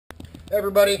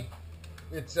Everybody,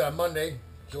 it's Monday,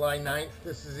 July 9th.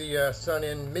 This is the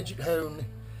Sun-In midget hone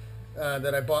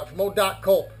that I bought from old Doc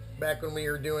Culp back when we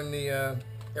were doing the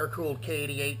air-cooled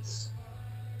K88s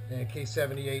and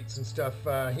K78s and stuff.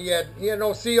 He had an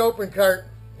OC open cart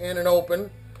and an open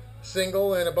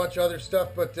single and a bunch of other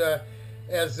stuff, but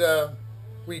as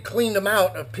we cleaned them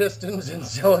out of pistons and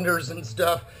cylinders and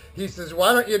stuff, he says,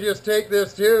 why don't you just take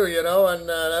this too, you know, and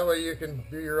that way you can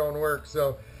do your own work.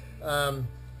 So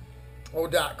old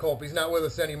Doc Culp, he's not with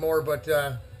us anymore, but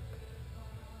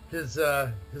his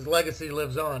legacy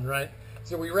lives on, right?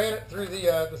 So we ran it through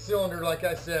the cylinder, like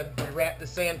I said. We wrapped the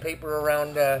sandpaper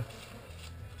around the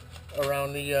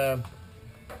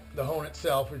hone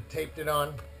itself. We taped it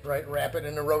on, right? Wrap it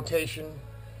in a rotation,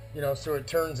 you know, so it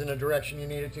turns in the direction you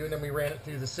need it to, and then we ran it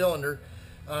through the cylinder.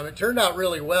 It turned out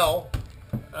really well.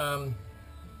 Let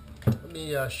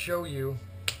me show you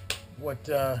what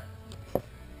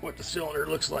the cylinder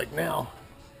looks like now.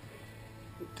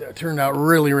 It turned out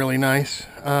really, really nice.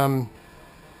 The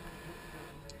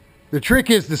trick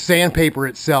is the sandpaper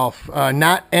itself.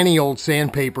 Not any old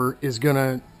sandpaper is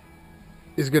gonna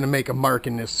make a mark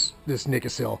in this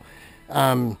Nicosil.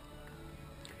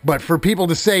 But for people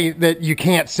to say that you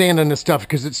can't sand on this stuff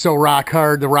because it's so rock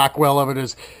hard, the rock well of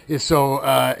it is so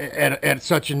at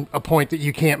such a point that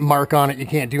you can't mark on it, you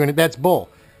can't do anything, that's bull.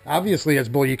 Obviously that's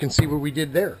bull. You can see what we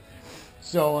did there.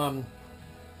 So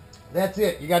that's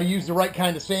it. You got to use the right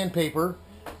kind of sandpaper.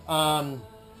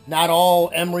 Not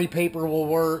all emery paper will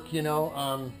work, you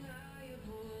know.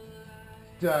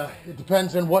 It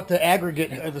depends on what the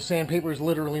aggregate of the sandpaper is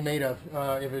literally made of.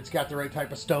 If it's got the right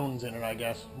type of stones in it, I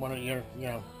guess. One of your, you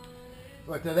know.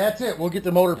 But that's it. We'll get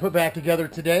the motor put back together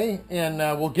today, and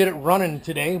we'll get it running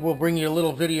today. We'll bring you a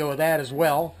little video of that as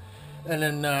well. And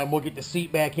then we'll get the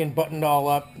seat back in, buttoned all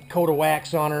up, coat of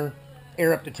wax on her,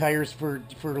 air up the tires for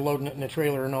loading it in the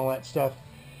trailer and all that stuff.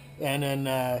 And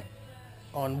then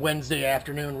on Wednesday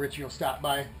afternoon, Richie will stop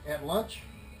by at lunch,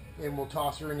 and we'll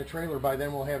toss her in the trailer. By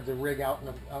then we'll have the rig out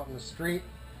in the street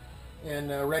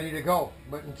and ready to go.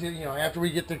 But until, you know, after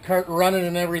we get the cart running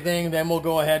and everything, then we'll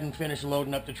go ahead and finish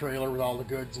loading up the trailer with all the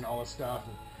goods and all the stuff.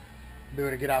 And be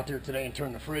able to get out there today and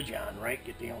turn the fridge on, right?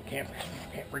 Get the, you know, can't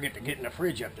forget to get the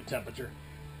fridge up to temperature.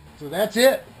 So that's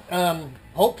it.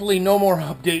 Hopefully no more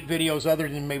update videos other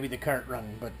than maybe the cart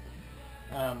running, but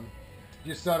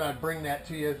just thought I'd bring that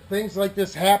to you. Things like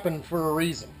this happen for a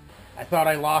reason. I thought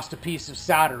I lost a piece of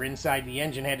solder inside the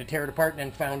engine, had to tear it apart, and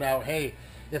then found out, hey,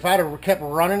 if I'd have kept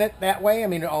running it that way, I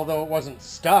mean, although it wasn't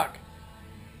stuck,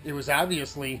 it was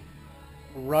obviously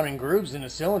running grooves in the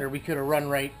cylinder. We could have run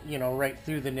right, you know, right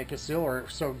through the Nicosil, or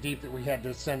so deep that we had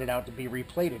to send it out to be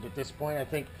replated. At this point, I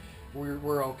think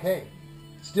we're okay.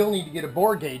 Still need to get a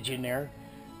bore gauge in there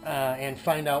and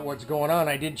find out what's going on.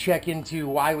 I did check into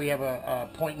why we have a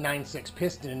 .96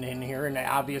 piston in here, and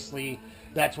obviously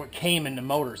that's what came in the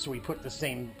motor, so we put the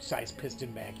same size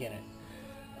piston back in it.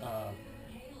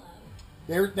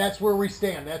 That's where we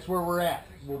stand. That's where we're at.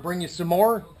 We'll bring you some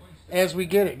more as we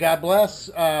get it. God bless.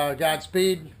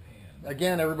 Godspeed.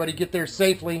 Again, everybody get there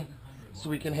safely so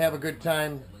we can have a good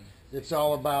time. It's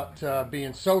all about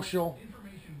being social,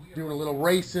 doing a little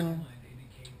racing,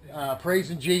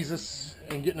 praising Jesus,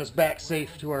 and getting us back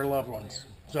safe to our loved ones.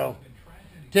 So,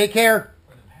 take care.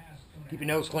 Keep your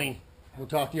nose clean. We'll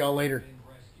talk to y'all later.